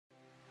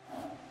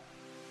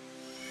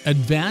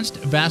Advanced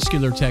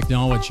vascular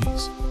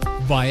technologies.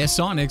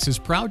 Biosonics is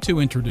proud to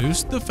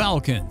introduce the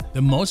Falcon,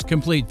 the most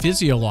complete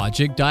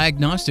physiologic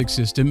diagnostic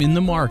system in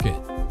the market.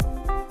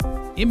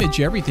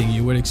 Image everything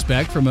you would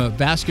expect from a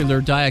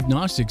vascular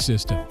diagnostic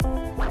system.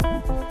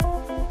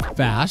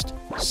 Fast,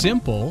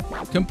 simple,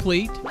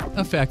 complete,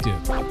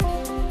 effective.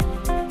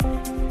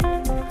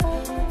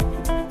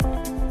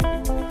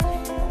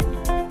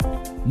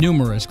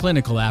 Numerous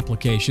clinical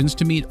applications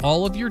to meet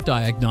all of your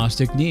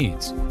diagnostic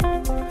needs.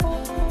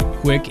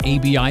 Quick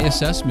ABI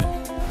assessment,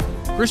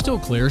 crystal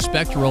clear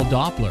spectral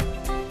Doppler,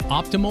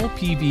 optimal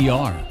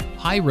PVR,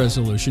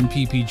 high-resolution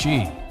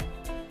PPG,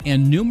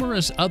 and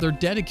numerous other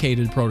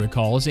dedicated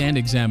protocols and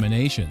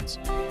examinations.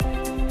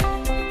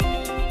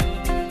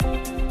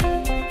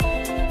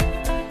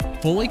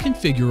 Fully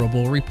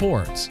configurable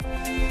reports.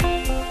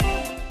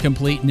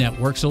 Complete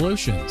network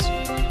solutions.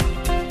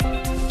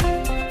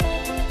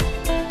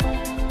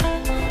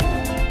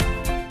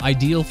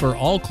 Ideal for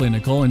all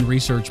clinical and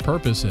research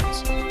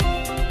purposes.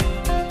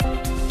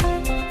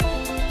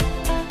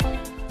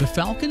 The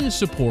Falcon is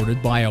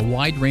supported by a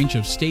wide range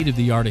of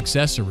state-of-the-art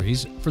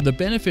accessories for the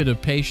benefit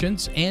of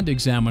patients and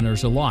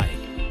examiners alike.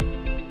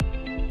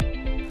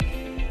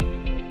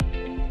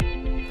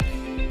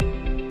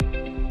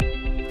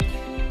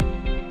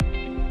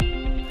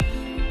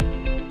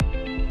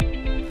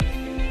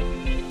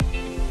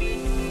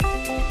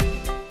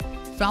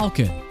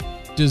 Falcon,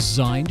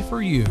 designed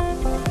for you.